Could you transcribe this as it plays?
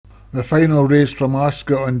The final race from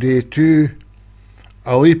Ascot on day 2.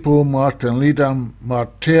 Aleppo, Martin Leadham,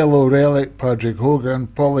 Marcello Relic, Patrick Hogan,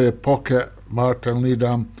 Polly Pocket, Martin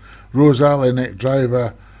Leadham, Rose Alley, Nick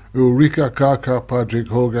Driver, Ulrika Kaka, Patrick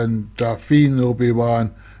Hogan, Dauphine,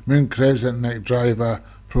 Obi-Wan, Moon Crescent, Nick Driver,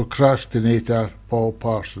 Procrastinator, Paul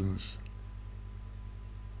Parsons.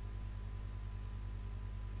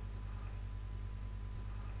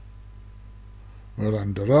 We're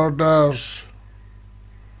under orders,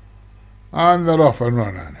 and they're off and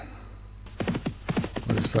running.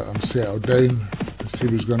 Let's let them settle down and see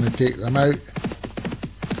who's going to take them out.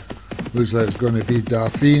 Looks like it's going to be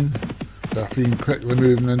Dauphine. Dauphine quickly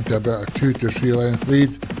moving into about a 2 to 3 length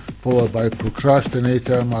lead, followed by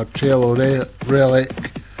Procrastinator, Marcello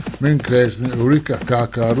Relic, Moon Crescent, Ulrika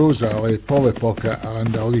Kaka, Rose Alley, Polly Pocket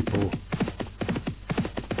and Aleppo.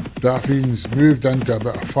 Dauphine's moved into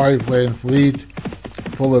about a 5 length lead,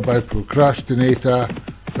 followed by Procrastinator,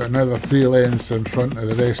 but another 3 lengths in front of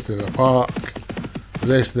the rest of the park. The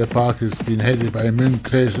rest of the park has been headed by Moon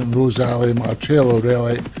Crescent, Rose Alley, Marcello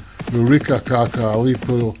Relic, Ulrika Kaka,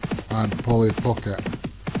 Aleppo and Polly Pocket.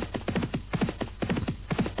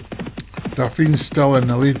 Dauphine's still in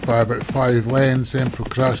the lead by about 5 lengths, then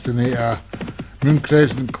Procrastinator. Moon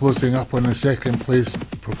Crescent closing up on the second place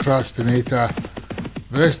Procrastinator.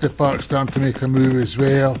 The rest of the park starting to make a move as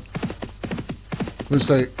well. Looks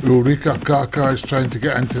like Ulrika Kaka is trying to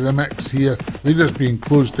get into the mix here. Leader's being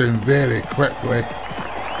closed down very quickly.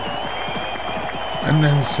 And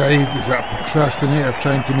inside is that Procrastinator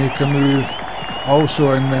trying to make a move.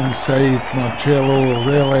 Also in the inside, Marcello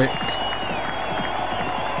Relic.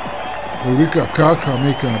 Ulrika Kaka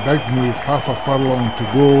making a big move, half a furlong to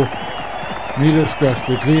go. Nearest us,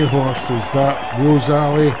 the grey horse, is that Rose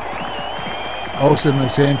Alley. Also in the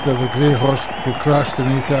centre, the grey horse,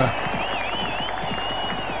 Procrastinator.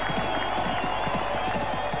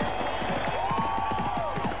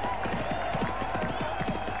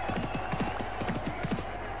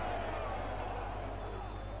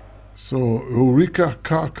 So Ulrika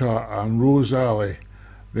Kaka and Rose Alley,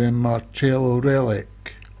 then Marcello Relic.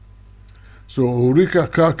 So Ulrika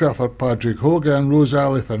Kaka for Patrick Hogan, Rose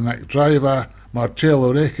Alley for Nick Driver,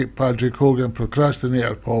 Marcello Relic, Patrick Hogan,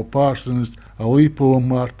 Procrastinator, Paul Parsons, Aleppo,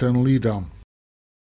 Martin Leadham.